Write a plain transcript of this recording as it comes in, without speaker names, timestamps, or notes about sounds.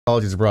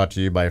Apologies brought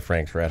to you by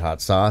Frank's Red Hot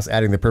Sauce,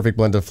 adding the perfect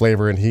blend of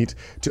flavor and heat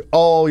to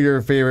all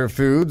your favorite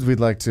foods. We'd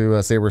like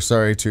to say we're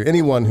sorry to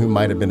anyone who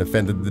might have been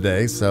offended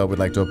today, so we'd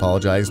like to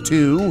apologize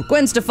to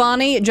Gwen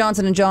Stefani,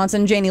 Johnson &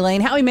 Johnson, Janie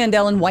Lane, Howie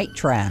Mandel, and White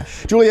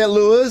Trash. Juliette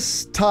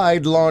Lewis,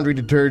 Tide Laundry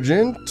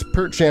Detergent,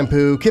 Pert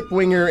Shampoo, Kip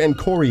Winger, and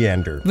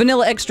Coriander.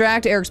 Vanilla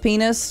Extract, Eric's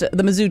Penis,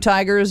 the Mizzou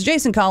Tigers,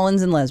 Jason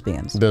Collins, and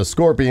Lesbians. The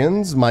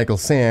Scorpions, Michael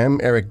Sam,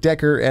 Eric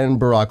Decker, and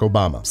Barack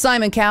Obama.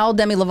 Simon Cowell,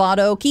 Demi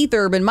Lovato, Keith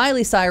Urban,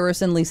 Miley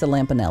Cyrus, and Lisa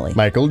Lampanelli.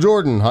 Michael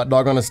Jordan, Hot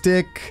Dog on a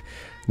Stick,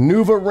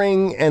 Nuva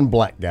Ring, and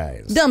Black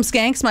Guys. Dumb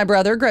Skanks, My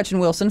Brother, Gretchen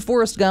Wilson,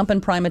 Forrest Gump,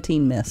 and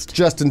Primatine Mist.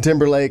 Justin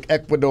Timberlake,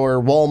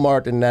 Ecuador,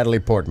 Walmart, and Natalie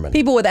Portman.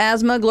 People with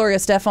Asthma, Gloria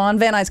Stefan,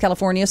 Van Nuys,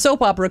 California,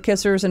 Soap Opera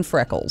Kissers, and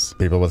Freckles.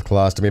 People with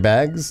Colostomy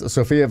Bags,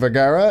 Sofia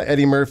Vergara,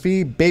 Eddie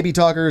Murphy, Baby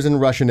Talkers, and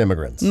Russian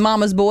Immigrants.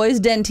 Mama's Boys,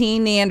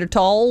 Dentine,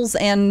 Neanderthals,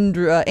 and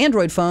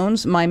Android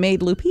Phones, My Maid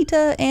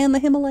Lupita, and the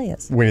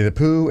Himalayas. Winnie the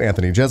Pooh,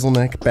 Anthony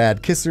Jeselnik,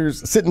 Bad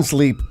Kissers, Sit and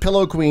Sleep,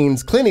 Pillow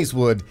Queens, Clint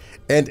Eastwood,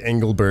 and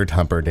Engelbert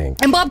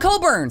Humperdinck. And Bob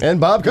Coburn.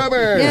 And Bob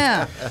Coburn.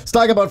 Yeah. Let's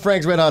talk about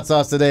Frank's Red Hot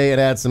Sauce today and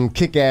add some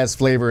kick-ass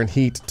flavor and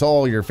heat to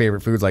all your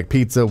favorite foods like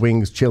pizza,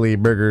 wings, chili,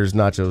 burgers,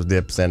 nachos,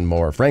 dips, and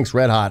more. Frank's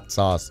Red Hot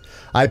Sauce.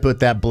 I put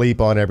that bleep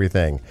on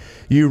everything.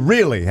 You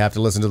really have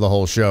to listen to the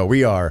whole show.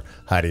 We are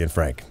Heidi and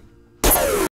Frank.